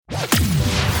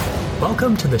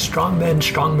Welcome to the Strong Men,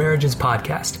 Strong Marriages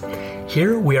podcast.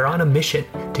 Here we are on a mission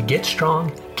to get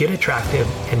strong, get attractive,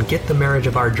 and get the marriage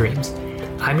of our dreams.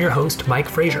 I'm your host, Mike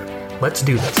Frazier. Let's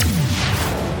do this.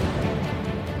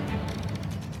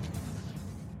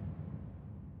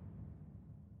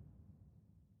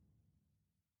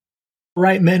 All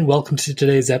right, men, welcome to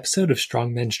today's episode of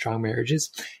Strong Men, Strong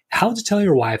Marriages. How to tell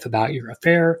your wife about your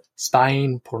affair,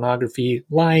 spying, pornography,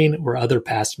 lying, or other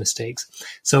past mistakes.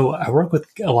 So I work with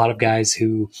a lot of guys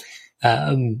who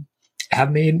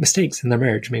have made mistakes in their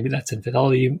marriage. Maybe that's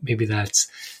infidelity. Maybe that's,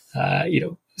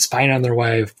 spying on their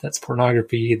wife. That's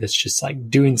pornography. That's just like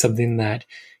doing something that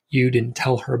you didn't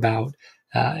tell her about.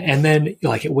 And then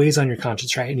like it weighs on your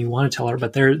conscience, right? And you want to tell her,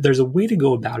 but there's a way to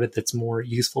go about it that's more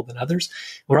useful than others.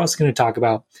 We're also going to talk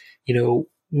about,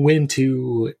 when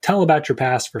to tell about your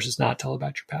past versus not tell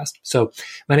about your past. So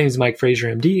my name is Mike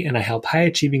Frazier, MD, and I help high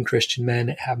achieving Christian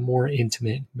men have more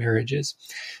intimate marriages.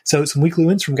 So some weekly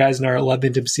wins from guys in our Love,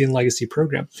 Intimacy, and Legacy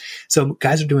program. So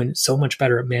guys are doing so much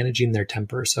better at managing their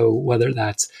temper. So whether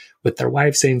that's with their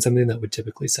wife saying something that would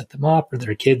typically set them off, or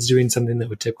their kids doing something that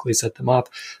would typically set them off,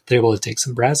 they're able to take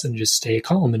some breaths and just stay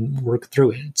calm and work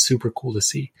through it. It's super cool to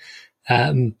see.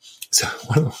 So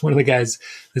one of the guys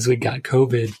this week got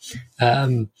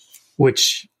COVID,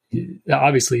 which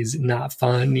obviously is not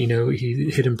fun. He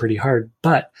hit him pretty hard.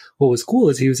 But what was cool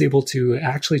is he was able to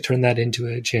actually turn that into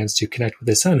a chance to connect with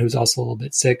his son, who's also a little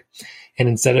bit sick. And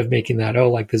instead of making that,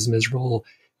 this is miserable,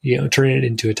 turning it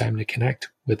into a time to connect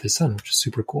with his son, which is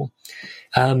super cool.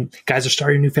 Guys are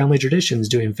starting new family traditions,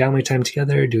 doing family time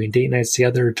together, doing date nights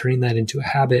together, turning that into a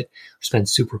habit, which has been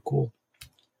super cool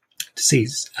to see.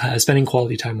 Spending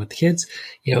quality time with the kids.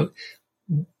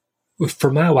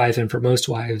 For my wife and for most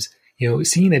wives,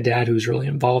 seeing a dad who's really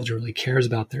involved and really cares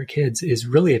about their kids is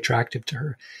really attractive to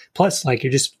her. Plus,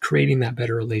 you're just creating that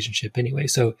better relationship anyway.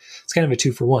 So it's kind of a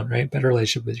 2-for-1, right? Better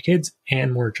relationship with your kids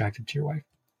and more attractive to your wife.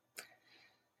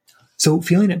 So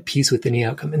feeling at peace with any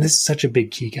outcome. And this is such a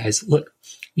big key, guys. Look,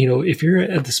 if you're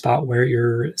at the spot where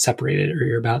you're separated or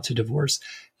you're about to divorce,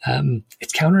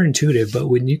 it's counterintuitive, but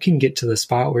when you can get to the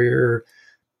spot where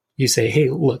you say,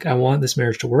 hey, look, I want this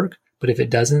marriage to work, but if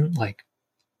it doesn't,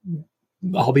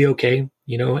 I'll be okay,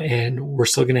 and we're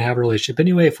still going to have a relationship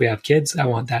anyway. If we have kids, I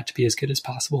want that to be as good as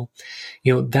possible.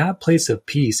 That place of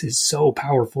peace is so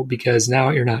powerful because now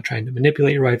you're not trying to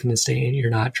manipulate your wife into staying. You're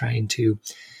not trying to,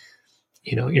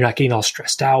 you're not getting all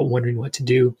stressed out, wondering what to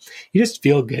do. You just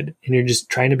feel good and you're just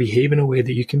trying to behave in a way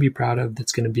that you can be proud of.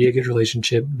 That's going to be a good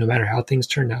relationship, no matter how things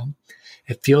turn out.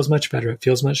 It feels much better. It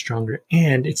feels much stronger.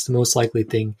 And it's the most likely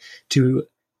thing to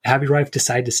have your wife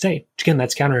decide to stay. Again,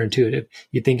 that's counterintuitive.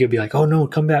 You'd think it'd be like, oh no,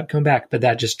 come back. But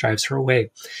that just drives her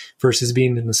away versus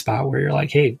being in the spot where you're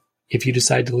like, hey, if you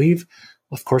decide to leave,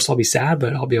 of course I'll be sad,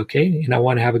 but I'll be okay. And I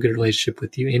want to have a good relationship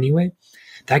with you anyway.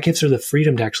 That gives her the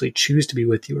freedom to actually choose to be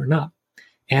with you or not.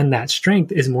 And that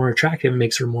strength is more attractive and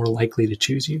makes her more likely to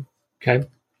choose you. Okay.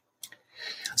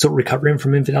 So recovering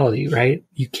from infidelity, right?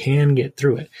 You can get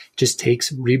through it. It just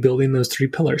takes rebuilding those 3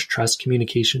 pillars: trust,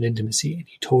 communication, intimacy. And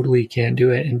you totally can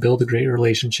do it and build a great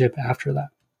relationship after that.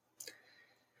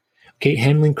 Okay.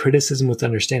 Handling criticism with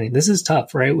understanding. This is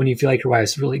tough, right? When you feel like your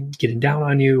wife's really getting down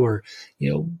on you or,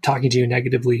 talking to you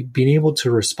negatively, being able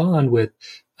to respond with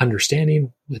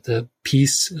understanding, with a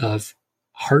peace of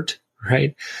heart,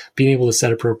 right? Being able to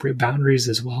set appropriate boundaries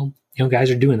as well.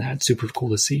 Guys are doing that. It's super cool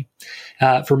to see.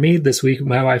 For me this week,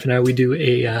 my wife and I, we do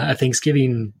a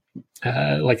Thanksgiving,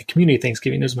 a community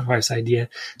Thanksgiving. It was my wife's idea.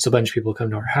 So a bunch of people come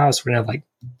to our house. We're going to have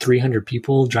 300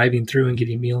 people driving through and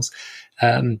getting meals.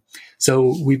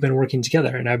 So we've been working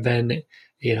together and I've been,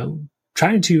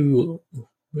 trying to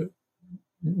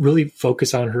really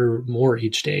focus on her more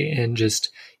each day and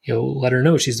just, let her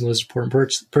know she's the most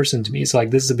important person to me. So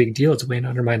this is a big deal. It's weighing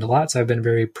on her mind a lot. So I've been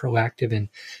very proactive in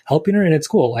helping her, and it's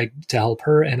cool, to help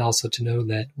her and also to know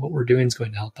that what we're doing is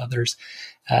going to help others.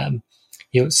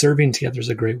 Serving together is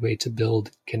a great way to build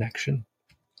connection.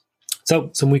 So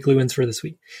some weekly wins for this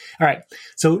week. All right.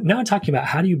 So now talking about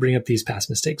how do you bring up these past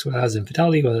mistakes, whether that's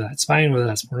infidelity, whether that's spying, whether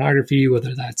that's pornography,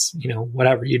 whether that's,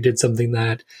 whatever, you did something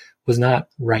that was not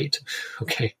right.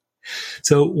 Okay.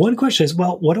 So one question is,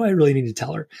 well, what do I really need to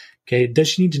tell her? Okay. Does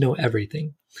she need to know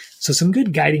everything? So some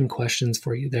good guiding questions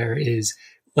for you there is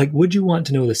would you want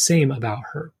to know the same about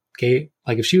her? Okay.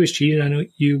 If she was cheating on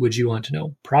you, would you want to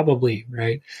know? Probably,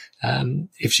 right?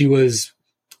 If she was,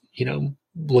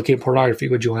 looking at pornography,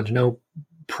 would you want to know?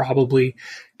 Probably.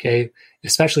 Okay.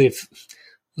 Especially if,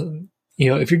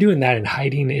 if you're doing that in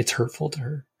hiding, it's hurtful to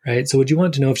her, right? So would you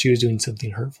want to know if she was doing something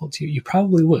hurtful to you? You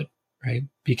probably would, right?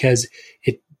 Because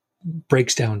it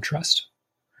breaks down trust,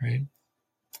 right?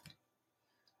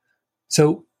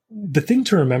 So the thing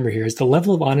to remember here is the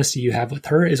level of honesty you have with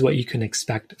her is what you can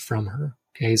expect from her.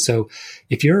 Okay. So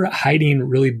if you're hiding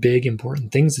really big,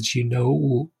 important things that you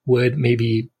know would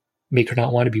maybe make her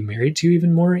not want to be married to you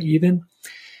even more,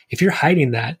 if you're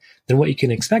hiding that, then what you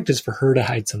can expect is for her to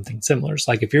hide something similar.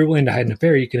 So like if you're willing to hide an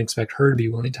affair, you can expect her to be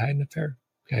willing to hide an affair.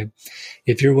 Okay.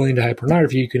 If you're willing to hide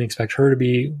pornography, you can expect her to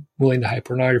be willing to hide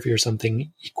pornography or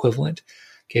something equivalent.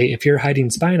 Okay. If you're hiding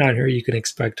spying on her, you can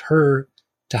expect her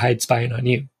to hide spying on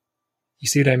you. You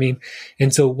see what I mean?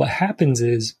 And so what happens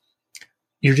is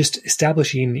you're just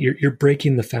establishing, you're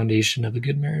breaking the foundation of a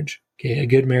good marriage. Okay. A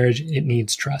good marriage, it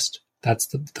needs trust. That's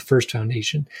the first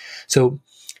foundation. So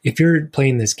if you're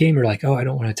playing this game, you're like, oh, I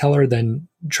don't want to tell her, then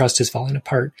trust is falling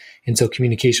apart. And so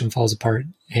communication falls apart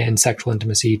and sexual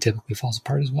intimacy typically falls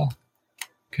apart as well.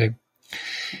 Okay.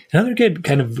 Another good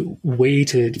kind of way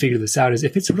to figure this out is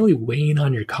if it's really weighing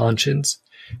on your conscience,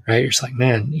 right? You're just like,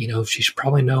 man, she should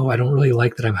probably know I don't really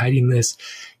like that I'm hiding this.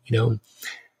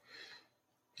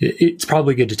 It's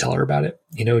probably good to tell her about it,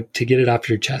 to get it off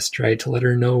your chest, right? To let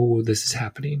her know this is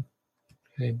happening.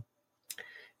 Okay.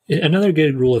 Another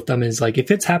good rule of thumb is like,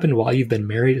 if it's happened while you've been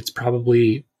married, it's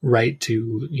probably right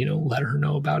to, let her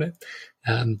know about it.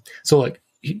 So like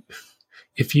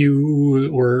if you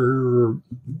were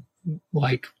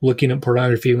like looking at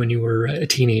pornography when you were a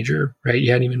teenager, right?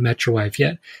 You hadn't even met your wife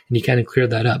yet and you kind of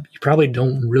cleared that up. You probably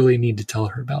don't really need to tell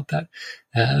her about that.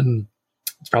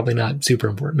 It's probably not super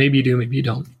important. Maybe you do, maybe you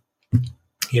don't.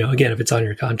 Again, if it's on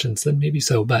your conscience, then maybe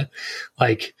so. But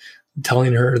like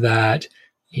telling her that,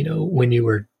 when you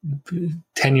were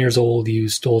 10 years old, you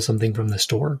stole something from the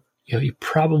store. You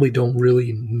probably don't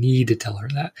really need to tell her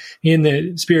that. In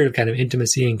the spirit of kind of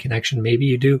intimacy and connection, maybe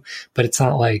you do, but it's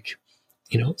not like,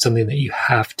 something that you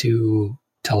have to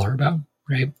tell her about,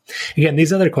 right? Again,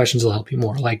 these other questions will help you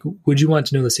more. Like, would you want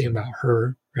to know the same about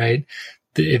her, right?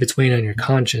 If it's weighing on your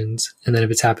conscience, and then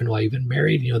if it's happened while you've been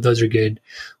married, those are good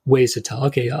ways to tell.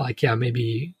 Okay, like, yeah,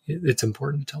 maybe it's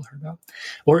important to tell her about.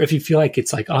 Or if you feel like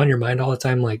it's like on your mind all the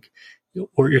time, like,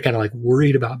 or you're kind of like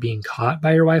worried about being caught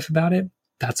by your wife about it,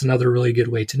 that's another really good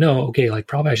way to know, okay, like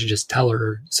probably I should just tell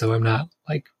her so I'm not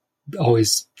like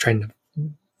always trying to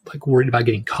like worried about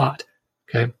getting caught.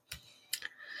 Okay.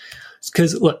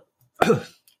 Because look,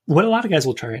 what a lot of guys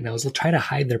will try right now is they'll try to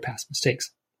hide their past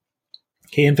mistakes.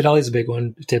 Okay, infidelity is a big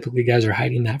one. Typically, guys are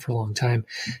hiding that for a long time.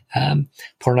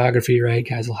 Pornography, right?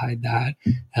 Guys will hide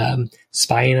that.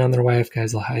 Spying on their wife,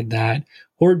 guys will hide that.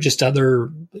 Or just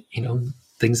other,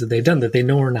 things that they've done that they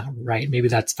know are not right. Maybe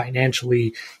that's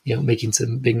financially, making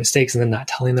some big mistakes and then not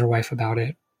telling their wife about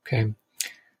it. Okay.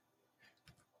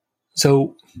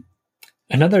 So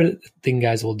another thing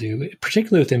guys will do,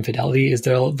 particularly with infidelity, is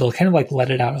they'll kind of like let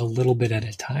it out a little bit at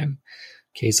a time.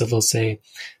 Okay, so they'll say,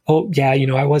 oh, yeah,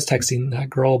 I was texting that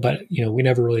girl, but, we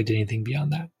never really did anything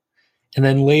beyond that. And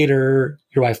then later,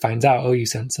 your wife finds out, oh, you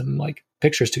sent some like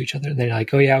pictures to each other. And they're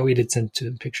like, oh, yeah, we did send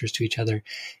some pictures to each other,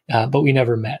 but we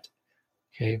never met.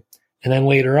 Okay. And then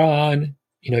later on,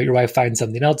 your wife finds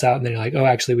something else out and then you're like, oh,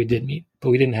 actually, we did meet,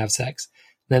 but we didn't have sex.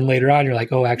 And then later on, you're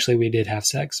like, oh, actually, we did have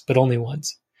sex, but only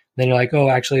once. And then you're like, oh,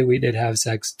 actually, we did have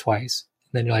sex twice.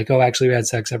 Then you're like, oh, actually, we had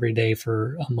sex every day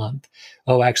for a month.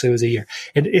 Oh, actually, it was a year.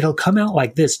 And it'll come out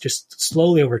like this, just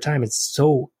slowly over time. It's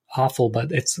so awful,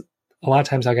 but it's a lot of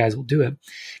times how guys will do it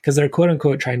because they're quote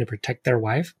unquote trying to protect their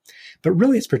wife, but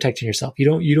really it's protecting yourself.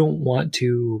 You don't want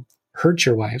to hurt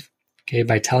your wife, okay,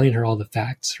 by telling her all the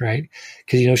facts, right?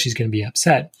 Because she's going to be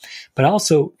upset. But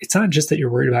also, it's not just that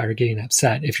you're worried about her getting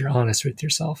upset if you're honest with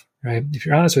yourself, right? If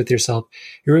you're honest with yourself,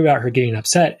 you're worried about her getting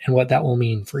upset and what that will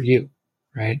mean for you,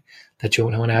 right? That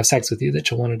you'll want to have sex with you, that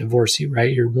you'll want to divorce you,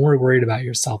 right? You're more worried about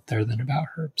yourself there than about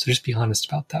her. So just be honest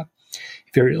about that.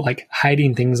 If you're like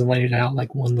hiding things and letting it out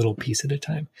like one little piece at a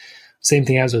time. Same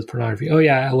thing as with pornography. Oh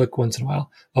yeah, I look once in a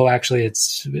while. Oh, actually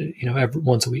it's, every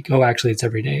once a week. Oh, actually it's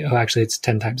every day. Oh, actually it's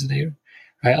 10 times a day,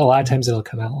 right? A lot of times it'll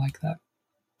come out like that.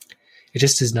 It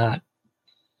just is not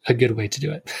a good way to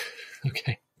do it.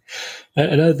 Okay.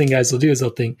 Another thing guys will do is they'll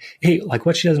think, hey, like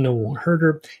what she doesn't know won't hurt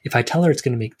her. If I tell her, it's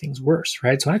going to make things worse,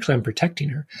 right? So actually I'm protecting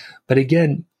her. But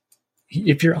again,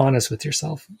 if you're honest with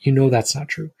yourself, that's not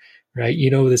true, right?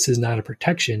 This is not a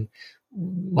protection.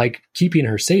 Like keeping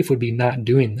her safe would be not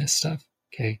doing this stuff,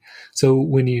 okay? So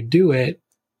when you do it,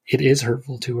 it is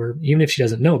hurtful to her, even if she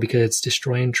doesn't know, because it's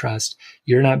destroying trust.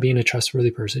 You're not being a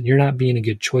trustworthy person. You're not being a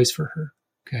good choice for her,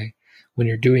 okay? When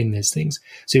you're doing these things.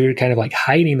 So you're kind of like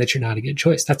hiding that you're not a good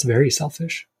choice. That's very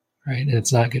selfish, right? And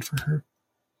it's not good for her.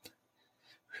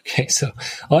 Okay, so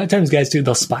a lot of times guys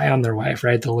they'll spy on their wife,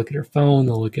 right? They'll look at her phone,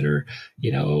 they'll look at her,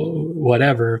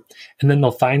 whatever, and then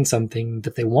they'll find something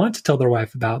that they want to tell their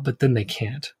wife about, but then they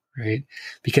can't, right?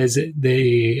 Because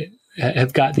they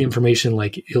have got the information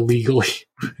like illegally.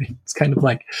 It's kind of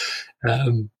like,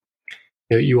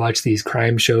 you watch these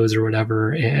crime shows or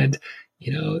whatever, and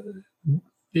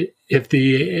if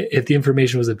the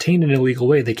information was obtained in an illegal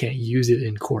way, they can't use it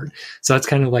in court. So that's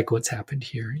kind of like what's happened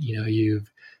here.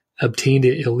 You've obtained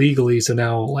it illegally. So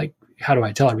now, like, how do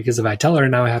I tell her? Because if I tell her,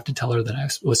 now I have to tell her that I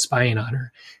was spying on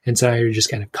her. And so now you're just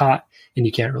kind of caught, and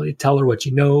you can't really tell her what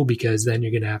you know, because then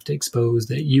you're going to have to expose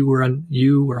that you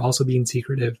were also being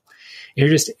secretive. And you're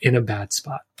just in a bad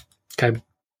spot. Okay.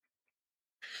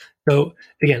 So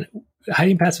again,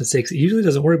 hiding past mistakes, it usually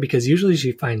doesn't work, because usually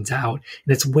she finds out,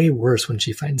 and it's way worse when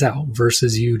she finds out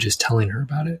versus you just telling her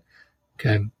about it.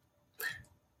 Okay.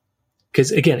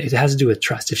 Because again, it has to do with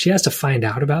trust. If she has to find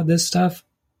out about this stuff,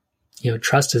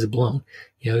 trust is blown.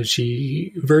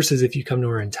 Versus if you come to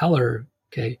her and tell her,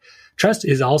 okay, trust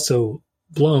is also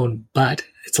blown, but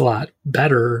it's a lot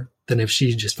better than if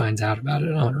she just finds out about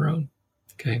it on her own.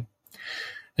 Okay.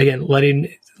 Again,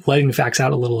 letting facts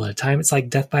out a little at a time. It's like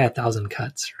death by 1,000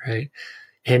 cuts, right?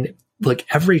 And like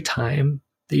every time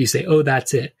that you say, oh,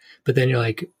 that's it, but then you're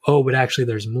like, oh, but actually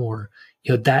there's more,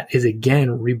 that is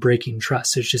again re-breaking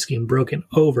trust. It's just getting broken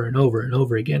over and over and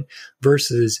over again,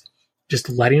 versus just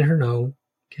letting her know,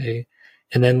 okay,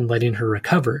 and then letting her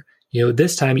recover.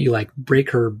 This time you like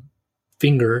break her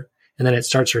finger, and then it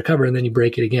starts to recover, and then you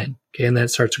break it again, okay, and then it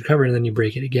starts to recover, and then you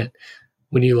break it again.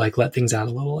 When you like let things out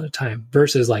a little at a time,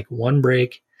 versus like one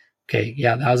break, okay,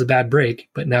 yeah, that was a bad break,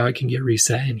 but now it can get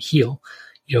reset and heal,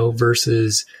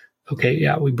 versus, okay,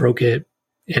 yeah, we broke it,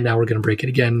 and now we're going to break it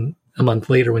again a month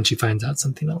later when she finds out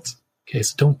something else. Okay,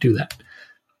 so don't do that.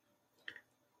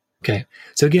 Okay,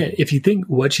 so again, if you think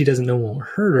what she doesn't know won't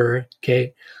hurt her,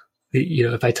 okay,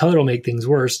 if I tell her it'll make things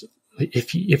worse,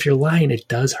 if you're lying, it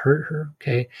does hurt her.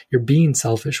 Okay, you're being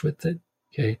selfish with it.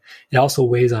 Okay, it also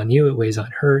weighs on you. It weighs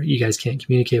on her. You guys can't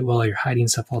communicate well. You're hiding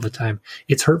stuff all the time.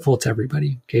 It's hurtful to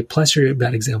everybody. Okay, plus you're a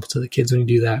bad example to the kids when you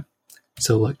do that.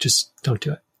 So look, just don't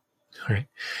do it. All right.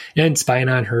 And spying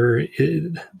on her,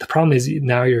 the problem is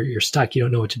now you're stuck. You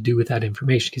don't know what to do with that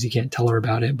information because you can't tell her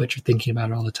about it, but you're thinking about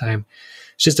it all the time.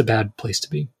 It's just a bad place to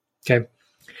be. Okay.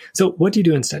 So what do you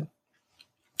do instead?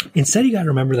 Instead, you got to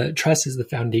remember that trust is the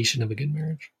foundation of a good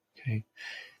marriage. Okay.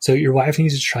 So your wife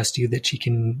needs to trust you that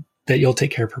that you'll take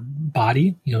care of her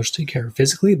body, she'll take care of her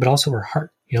physically, but also her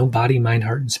heart, body, mind,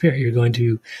 heart, and spirit. You're going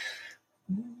to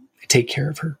take care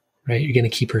of her, right? You're going to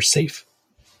keep her safe.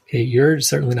 Okay. You're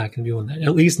certainly not going to be one that,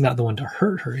 at least not the one to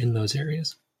hurt her in those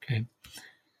areas. Okay.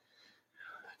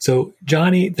 So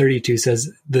John 8:32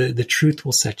 says the truth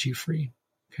will set you free.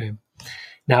 Okay.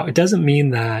 Now it doesn't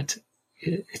mean that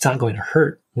it's not going to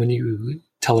hurt when you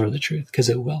tell her the truth, because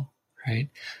it will, right?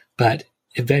 But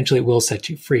eventually it will set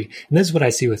you free. And this is what I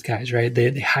see with guys, right?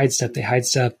 They hide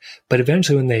stuff, but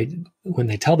eventually when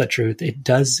they tell the truth, it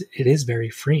is very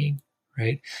freeing,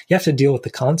 right? You have to deal with the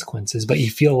consequences, but you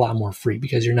feel a lot more free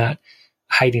because you're not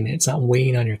hiding it. It's not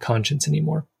weighing on your conscience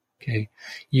anymore. Okay.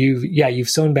 You've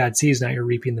sown bad seeds. Now you're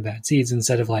reaping the bad seeds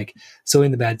instead of like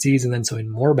sowing the bad seeds and then sowing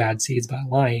more bad seeds by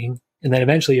lying. And then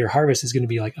eventually your harvest is going to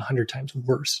be like 100 times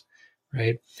worse.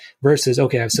 Right? Versus,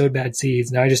 okay, I've sowed bad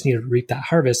seeds. Now I just need to reap that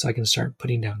harvest so I can start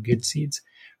putting down good seeds,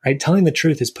 right? Telling the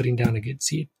truth is putting down a good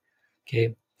seed.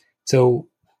 Okay. So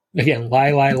again,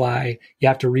 lie. You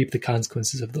have to reap the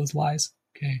consequences of those lies.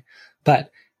 Okay.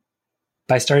 But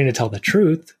by starting to tell the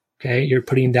truth, okay, you're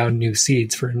putting down new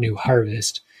seeds for a new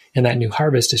harvest. And that new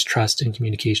harvest is trust and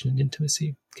communication and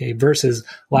intimacy. Okay. Versus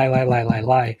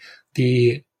lie.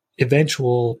 The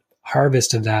eventual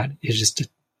harvest of that is just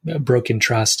a broken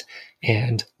trust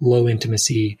and low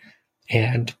intimacy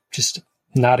and just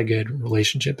not a good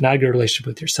relationship. Not a good relationship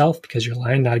with yourself because you're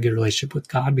lying. Not a good relationship with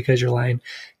God because you're lying.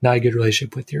 Not a good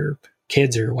relationship with your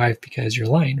kids or your wife because you're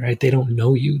lying, right? They don't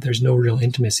know you. There's no real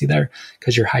intimacy there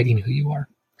because you're hiding who you are.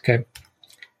 Okay.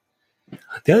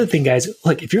 The other thing, guys,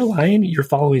 look, if you're lying, you're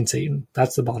following Satan.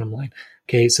 That's the bottom line.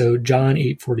 Okay. So John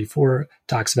 8:44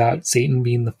 talks about Satan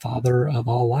being the father of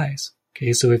all lies.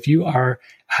 Okay. So if you are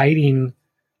hiding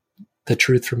the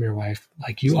truth from your wife,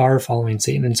 like you are following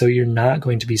Satan. And so you're not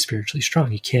going to be spiritually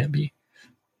strong. You can't be.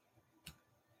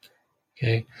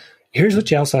 Okay. Here's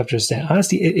what you also have to understand.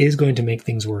 Honestly, it is going to make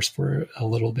things worse for a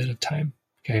little bit of time.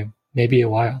 Okay. Maybe a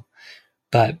while.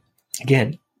 But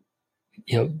again,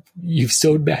 you've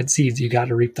sowed bad seeds. You got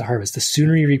to reap the harvest. The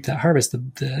sooner you reap that harvest,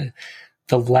 the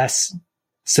less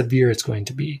severe it's going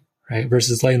to be, right?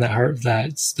 Versus letting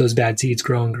those bad seeds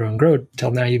grow and grow and grow till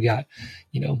now you've got,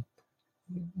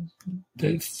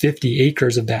 the 50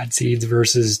 acres of bad seeds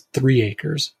versus 3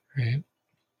 acres, right?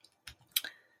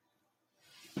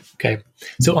 Okay.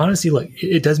 So honestly, look,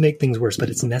 it does make things worse, but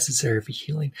it's necessary for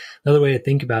healing. Another way to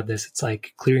think about this, it's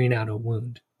like clearing out a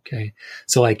wound. Okay.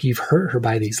 So like you've hurt her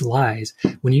by these lies.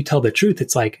 When you tell the truth,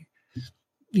 it's like,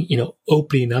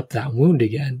 opening up that wound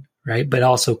again, right? But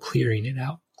also clearing it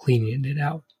out, cleaning it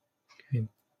out. Okay?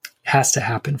 It has to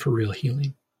happen for real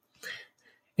healing.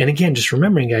 And again, just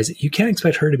remembering, guys, you can't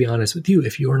expect her to be honest with you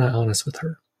if you're not honest with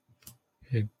her.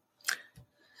 Okay.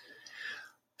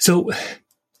 So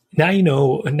now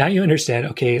you understand,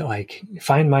 okay, like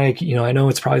find Mike, I know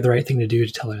it's probably the right thing to do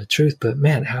to tell her the truth, but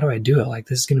man, how do I do it? Like,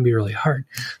 this is going to be really hard.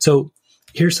 So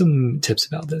here's some tips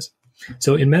about this.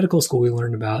 So in medical school, we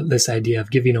learned about this idea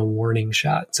of giving a warning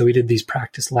shot. So we did these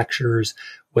practice lectures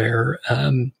where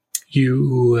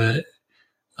you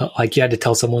had to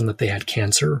tell someone that they had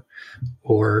cancer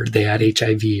or they had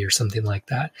HIV or something like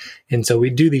that. And so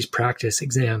we do these practice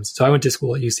exams. So I went to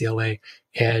school at UCLA,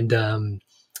 and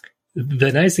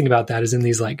the nice thing about that is in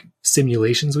these like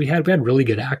simulations we had really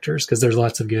good actors because there's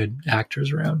lots of good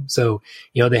actors around. So,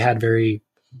 they had very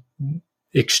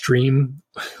extreme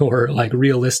or like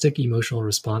realistic emotional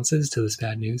responses to this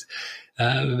bad news.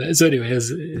 So anyway,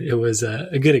 it was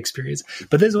a good experience,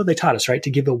 but this is what they taught us, right? To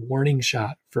give a warning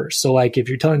shot first. So like if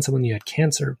you're telling someone you had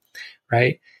cancer,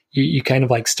 right, you kind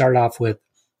of like start off with,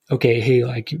 okay, hey,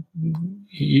 like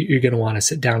you're going to want to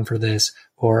sit down for this,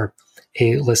 or,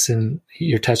 hey, listen,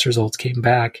 your test results came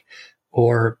back,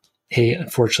 or, hey,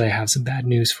 unfortunately, I have some bad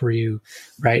news for you,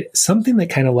 right? Something that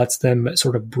kind of lets them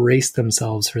sort of brace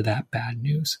themselves for that bad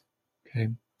news. Okay.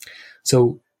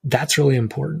 So that's really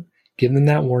important. Give them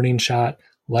that warning shot,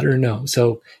 let her know.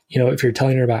 So, if you're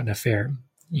telling her about an affair,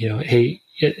 hey,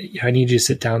 I need you to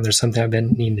sit down. There's something I've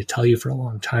been needing to tell you for a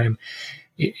long time.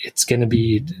 It's going to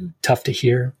be tough to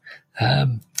hear.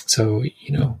 So,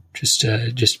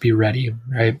 just be ready,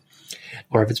 right?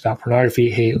 Or if it's about pornography,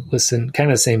 hey, listen,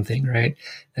 kind of the same thing, right?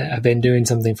 I've been doing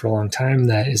something for a long time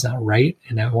that is not right,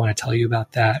 and I want to tell you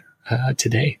about that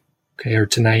today, okay, or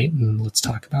tonight, and let's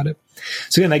talk about it.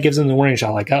 So again, that gives them the warning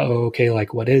shot, like, oh, okay,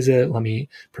 like what is it? Let me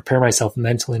prepare myself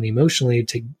mentally and emotionally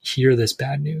to hear this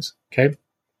bad news, okay?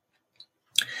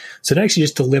 So next, you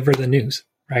just deliver the news,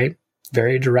 right?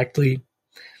 Very directly.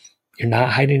 You're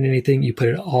not hiding anything. You put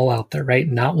it all out there, right?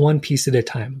 Not one piece at a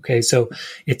time, okay? So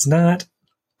it's not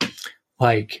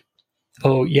like,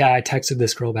 oh yeah, I texted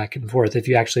this girl back and forth if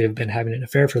you actually have been having an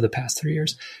affair for the past 3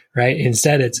 years, right?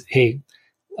 Instead, it's, hey,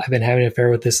 I've been having an affair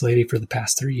with this lady for the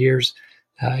past 3 years.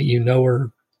 You know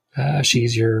her.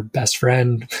 She's your best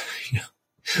friend.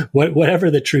 Whatever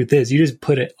the truth is, you just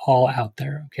put it all out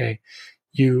there, okay?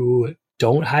 You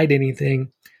don't hide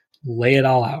anything. Lay it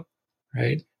all out,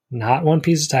 right? Not one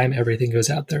piece at a time. Everything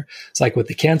goes out there. It's like with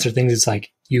the cancer things, it's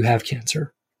like, you have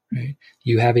cancer, right?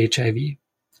 You have HIV,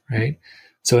 right?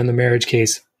 So in the marriage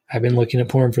case, I've been looking at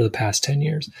porn for the past 10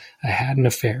 years. I had an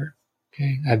affair.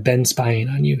 Okay. I've been spying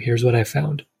on you. Here's what I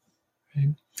found.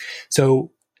 Right? So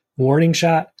warning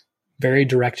shot, very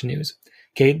direct news.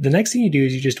 Okay. The next thing you do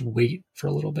is you just wait for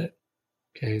a little bit.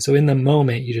 Okay. So in the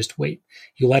moment, you just wait.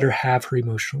 You let her have her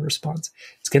emotional response.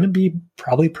 It's going to be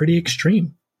probably pretty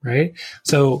extreme, right?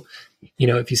 So,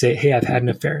 if you say, hey, I've had an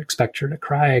affair, expect her to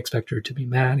cry, expect her to be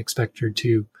mad, expect her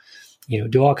to,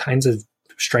 do all kinds of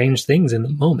strange things in the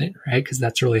moment, right? Because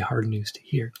that's really hard news to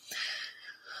hear.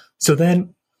 So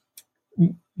then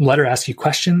let her ask you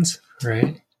questions,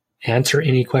 right? Answer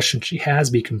any question she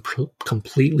has, be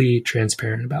completely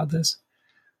transparent about this.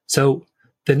 So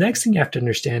the next thing you have to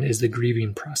understand is the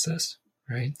grieving process,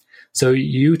 right? So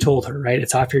you told her, right?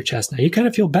 It's off your chest. Now you kind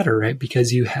of feel better, right?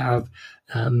 Because you have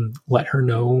let her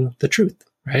know the truth,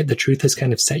 right? The truth has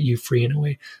kind of set you free in a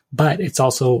way, but it's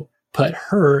also put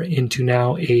her into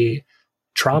now a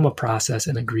trauma process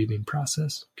and a grieving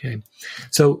process. Okay.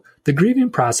 So the grieving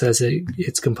process,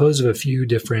 it's composed of a few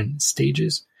different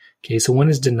stages. Okay. So one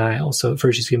is denial. So at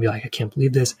first she's going to be like, I can't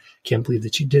believe this. Can't believe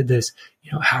that you did this.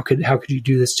 How could you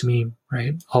do this to me?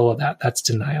 Right. All of that. That's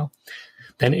denial.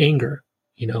 Then anger,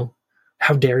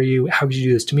 how dare you? How could you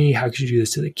do this to me? How could you do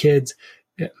this to the kids?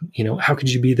 How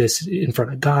could you be this in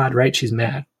front of God? Right. She's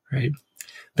mad. Right.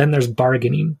 Then there's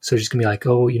bargaining. So she's going to be like,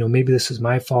 oh, maybe this was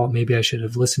my fault. Maybe I should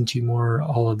have listened to you more,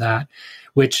 all of that,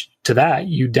 which to that,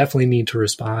 you definitely need to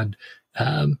respond.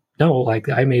 No, like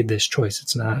I made this choice.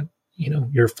 It's not,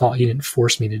 your fault. You didn't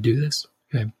force me to do this.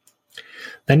 Okay.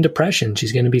 Then depression.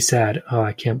 She's going to be sad. Oh,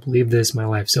 I can't believe this. My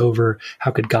life's over.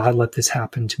 How could God let this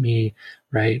happen to me?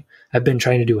 Right. I've been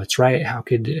trying to do what's right. How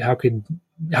could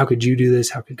you do this?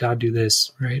 How could God do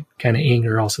this? Right. Kind of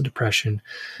anger, also depression.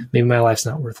 Maybe my life's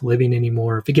not worth living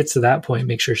anymore. If it gets to that point,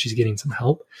 make sure she's getting some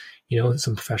help,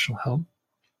 some professional help.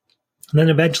 And then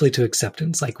eventually to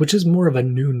acceptance, which is more of a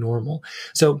new normal.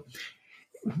 So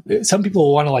some people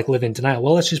will want to like live in denial.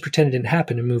 Well, let's just pretend it didn't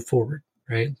happen and move forward,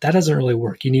 right? That doesn't really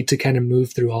work. You need to kind of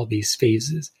move through all these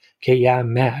phases. Okay, yeah,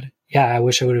 I'm mad. Yeah, I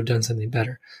wish I would have done something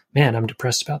better. Man, I'm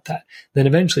depressed about that. Then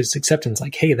eventually it's acceptance,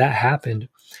 like, hey, that happened.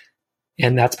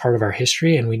 And that's part of our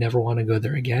history, and we never want to go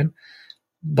there again.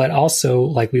 But also,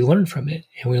 like, we learned from it,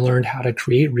 and we learned how to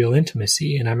create real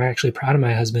intimacy. And I'm actually proud of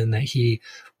my husband that he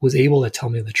was able to tell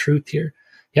me the truth here.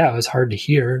 Yeah, it was hard to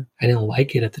hear. I didn't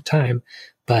like it at the time,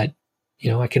 but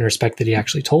I can respect that he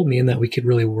actually told me and that we could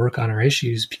really work on our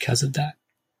issues because of that,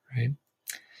 right?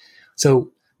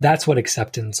 So that's what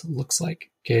acceptance looks like.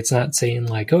 Okay, it's not saying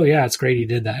like, oh yeah, it's great he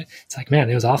did that. It's like, man,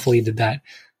 it was awful he did that.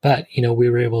 But, we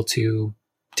were able to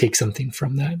take something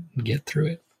from that and get through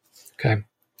it. Okay.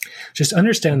 Just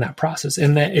understand that process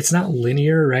and that it's not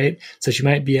linear, right? So she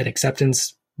might be at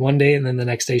acceptance one day and then the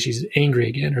next day she's angry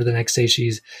again, or the next day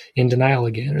she's in denial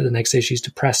again, or the next day she's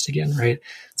depressed again, right?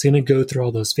 It's going to go through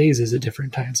all those phases at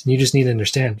different times. And you just need to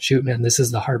understand, shoot, man, this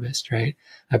is the harvest, right?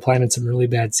 I planted some really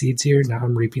bad seeds here. Now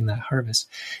I'm reaping that harvest.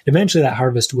 Eventually that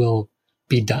harvest will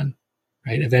be done,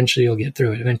 right? Eventually you'll get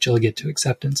through it. Eventually you'll get to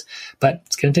acceptance, but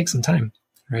it's going to take some time,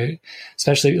 right?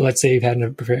 Especially, let's say you've had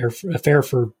an affair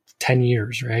for 10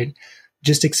 years, right?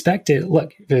 Just expect it.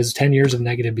 Look, if it was 10 years of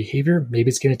negative behavior, maybe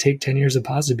it's going to take 10 years of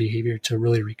positive behavior to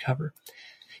really recover.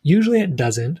 Usually it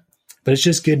doesn't, but it's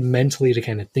just good mentally to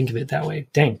kind of think of it that way.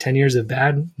 Dang, 10 years of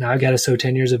bad. Now I got to sow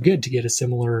 10 years of good to get a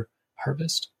similar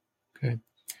harvest. Okay.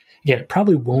 Again, it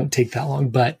probably won't take that long,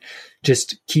 but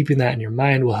just keeping that in your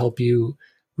mind will help you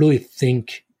really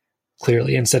think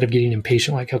clearly instead of getting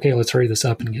impatient, like, okay, let's hurry this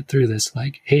up and get through this.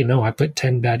 Like, hey, no, I put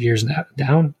 10 bad years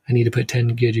down. I need to put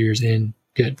 10 good years in.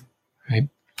 Good. Right.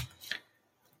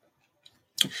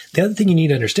 The other thing you need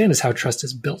to understand is how trust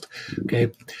is built.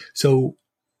 Okay. So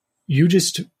you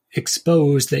just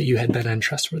exposed that you had been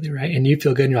untrustworthy, right? And you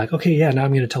feel good and you're like, okay, yeah, now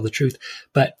I'm going to tell the truth.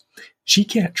 But she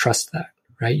can't trust that,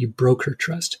 right? You broke her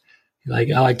trust. Like,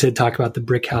 I like to talk about the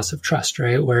brick house of trust,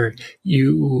 right? Where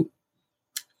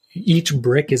each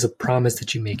brick is a promise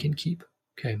that you make and keep.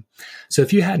 Okay. So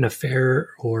if you had an affair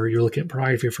or you're looking at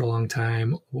pornography for a long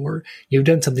time, or you've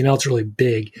done something else really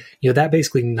big, that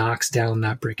basically knocks down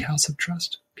that brick house of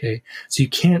trust. Okay. So you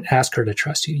can't ask her to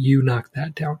trust you. You knock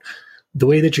that down. The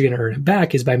way that you're going to earn it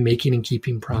back is by making and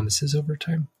keeping promises over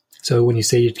time. So when you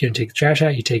say you're going to take the trash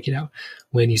out, you take it out.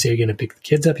 When you say you're going to pick the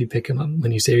kids up, you pick them up.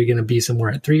 When you say you're going to be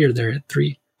somewhere at 3, you're there at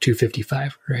 3,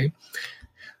 2:55, right?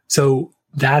 So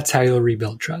that's how you'll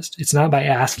rebuild trust. It's not by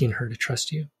asking her to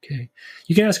trust you. Okay.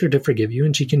 You can ask her to forgive you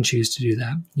and she can choose to do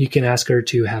that. You can ask her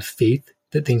to have faith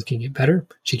that things can get better.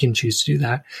 She can choose to do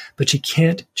that, but she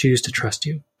can't choose to trust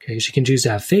you. Okay. She can choose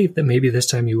to have faith that maybe this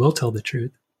time you will tell the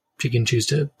truth. She can choose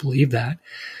to believe that,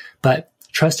 but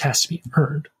trust has to be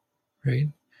earned, right?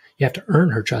 You have to earn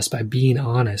her trust by being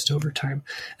honest over time.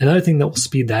 Another thing that will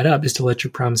speed that up is to let your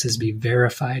promises be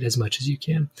verified as much as you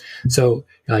can. So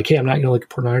you're like, hey, I'm not going to look at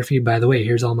pornography. By the way,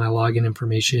 here's all my login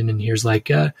information. And here's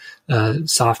like a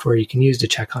software you can use to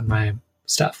check on my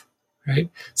stuff,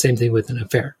 right? Same thing with an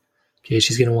affair. Okay.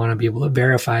 She's going to want to be able to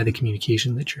verify the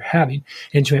communication that you're having.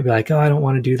 And she might be like, oh, I don't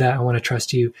want to do that. I want to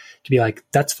trust you. To be like,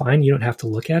 that's fine. You don't have to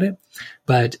look at it,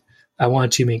 but I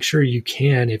want to make sure you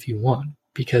can if you want.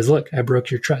 Because look, I broke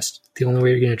your trust. The only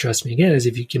way you're going to trust me again is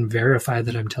if you can verify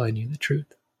that I'm telling you the truth,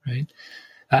 right?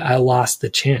 I lost the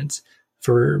chance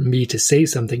for me to say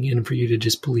something and for you to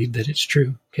just believe that it's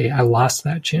true. Okay, I lost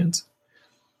that chance.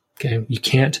 Okay, you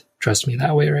can't trust me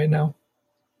that way right now.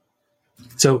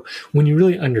 So when you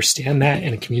really understand that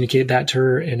and communicate that to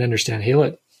her and understand, hey,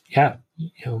 look, yeah,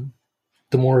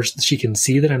 the more she can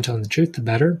see that I'm telling the truth, the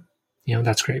better.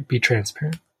 That's great. Be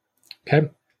transparent. Okay.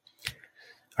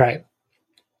 All right.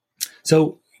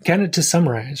 So kind of to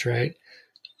summarize, right?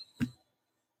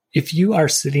 If you are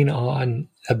sitting on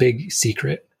a big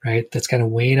secret, right, that's kind of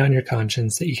weighing on your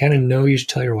conscience that you kind of know you should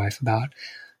tell your wife about,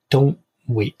 don't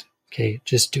wait. Okay.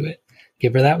 Just do it.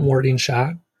 Give her that warning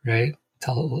shot, right?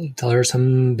 Tell her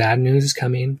some bad news is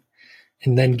coming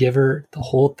and then give her the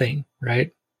whole thing,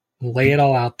 right? Lay it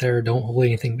all out there. Don't hold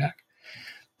anything back.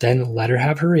 Then let her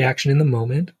have her reaction in the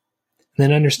moment. And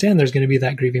then understand there's going to be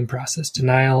that grieving process: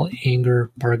 denial,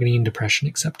 anger, bargaining, depression,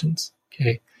 acceptance.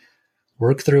 Okay.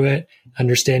 Work through it.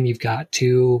 Understand you've got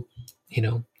to,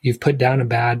 you've put down a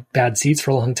bad seeds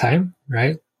for a long time,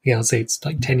 right? Let's say it's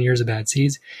like 10 years of bad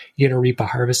seeds. You're going to reap a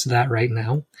harvest of that right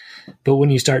now. But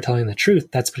when you start telling the truth,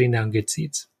 that's putting down good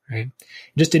seeds, right?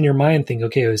 Just in your mind, think,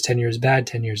 okay, it was 10 years bad,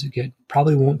 10 years of good.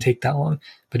 Probably won't take that long,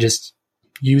 but just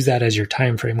use that as your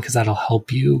time frame because that'll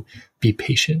help you be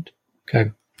patient.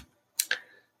 Okay.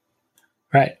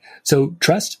 Right. So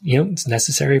trust, it's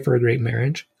necessary for a great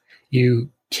marriage.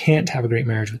 You can't have a great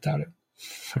marriage without it.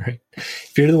 All right.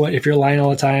 If you're lying all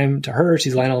the time to her,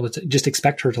 she's lying all the time. Just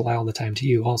expect her to lie all the time to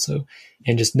you also.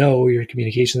 And just know your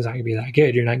communication is not going to be that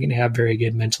good. You're not going to have very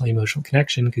good mental emotional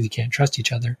connection because you can't trust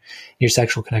each other. Your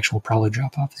sexual connection will probably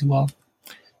drop off as well.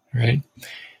 All right.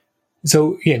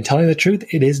 So again, telling the truth,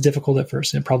 it is difficult at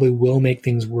first, and it probably will make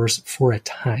things worse for a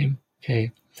time.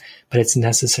 Okay. But it's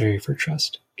necessary for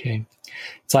trust. Okay.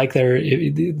 It's like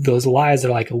those lies are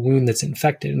like a wound that's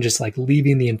infected, and just like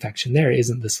leaving the infection there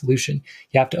isn't the solution.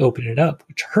 You have to open it up,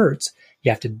 which hurts.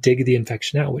 You have to dig the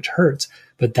infection out, which hurts,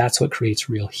 but that's what creates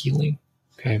real healing.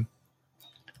 Okay.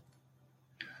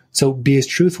 So be as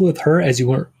truthful with her as you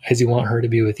want her to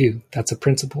be with you. That's a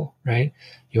principle, right?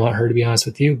 You want her to be honest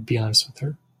with you, be honest with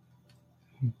her.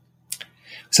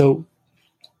 So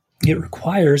it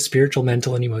requires spiritual,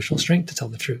 mental, and emotional strength to tell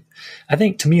the truth. I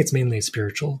think to me, it's mainly a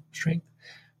spiritual strength.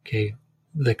 Okay.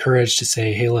 The courage to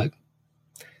say, hey, look,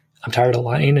 I'm tired of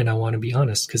lying and I want to be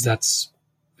honest because that's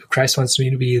who Christ wants me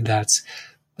to be. I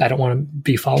don't want to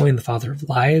be following the father of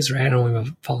lies, right? I don't want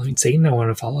to be following Satan. I want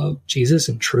to follow Jesus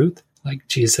and truth. Like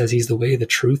Jesus says, he's the way, the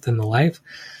truth, and the life.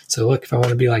 So look, if I want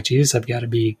to be like Jesus, I've got to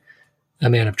be a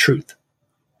man of truth.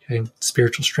 Okay.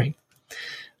 Spiritual strength.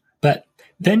 But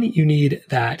then you need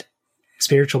that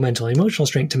spiritual, mental, and emotional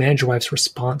strength to manage your wife's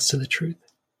response to the truth.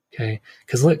 Okay.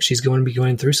 Because look, she's going to be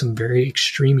going through some very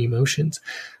extreme emotions.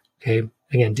 Okay.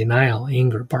 Again, denial,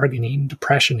 anger, bargaining,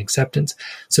 depression, acceptance.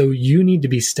 So you need to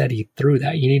be steady through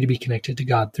that. You need to be connected to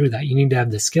God through that. You need to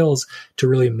have the skills to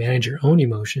really manage your own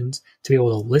emotions, to be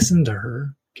able to listen to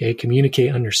her, okay,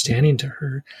 communicate understanding to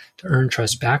her, to earn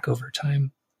trust back over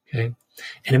time. Okay.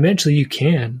 And eventually you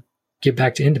can get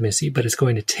back to intimacy, but it's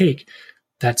going to take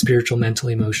that spiritual, mental,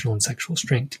 emotional, and sexual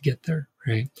strength to get there,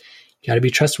 right? You got to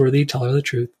be trustworthy, tell her the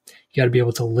truth. You got to be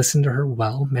able to listen to her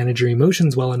well, manage your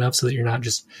emotions well enough so that you're not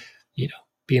just,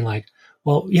 being like,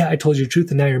 well, yeah, I told you the truth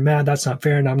and now you're mad. That's not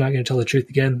fair. And I'm not going to tell the truth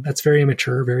again. That's very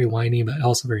immature, very whiny, but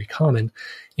also very common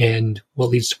and what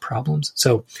leads to problems.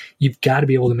 So you've got to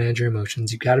be able to manage your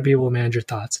emotions. You've got to be able to manage your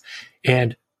thoughts.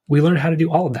 And we learn how to do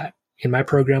all of that in my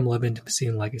program, Love, Intimacy,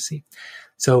 and Legacy.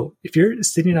 So if you're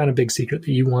sitting on a big secret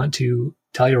that you want to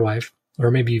tell your wife,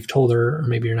 or maybe you've told her, or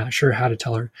maybe you're not sure how to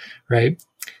tell her, right?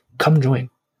 Come join,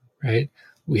 right?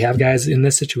 We have guys in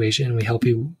this situation. We help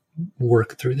you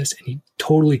work through this, and you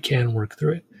totally can work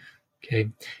through it. Okay.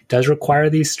 It does require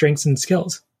these strengths and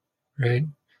skills, right?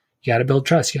 You got to build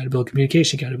trust. You got to build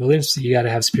communication. You got to build intimacy. You got to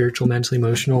have spiritual, mental,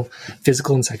 emotional,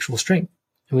 physical, and sexual strength.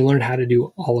 And we learn how to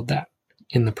do all of that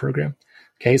in the program.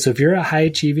 Okay. So if you're a high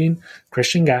achieving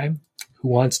Christian guy who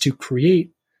wants to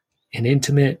create an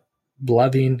intimate,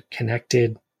 loving,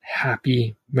 connected,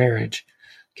 happy marriage,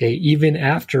 okay, even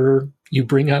after you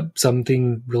bring up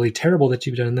something really terrible that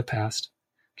you've done in the past,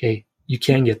 okay, you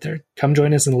can get there. Come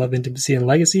join us in Love, Intimacy, and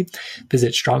Legacy.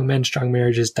 Visit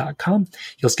strongmenstrongmarriages.com.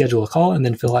 You'll schedule a call and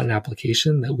then fill out an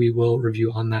application that we will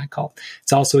review on that call.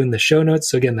 It's also in the show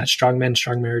notes. So again, that's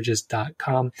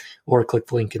strongmenstrongmarriages.com, or click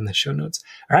the link in the show notes.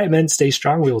 All right, men, stay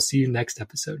strong. We will see you next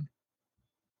episode.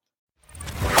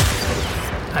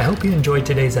 I hope you enjoyed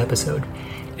today's episode.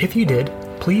 If you did,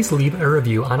 please leave a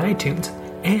review on iTunes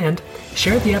and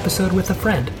share the episode with a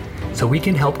friend so we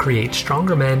can help create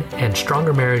stronger men and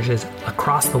stronger marriages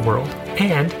across the world.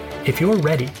 And if you're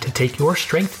ready to take your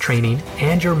strength training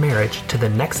and your marriage to the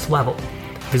next level,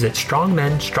 visit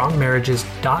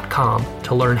strongmenstrongmarriages.com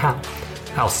to learn how.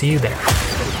 I'll see you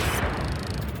there.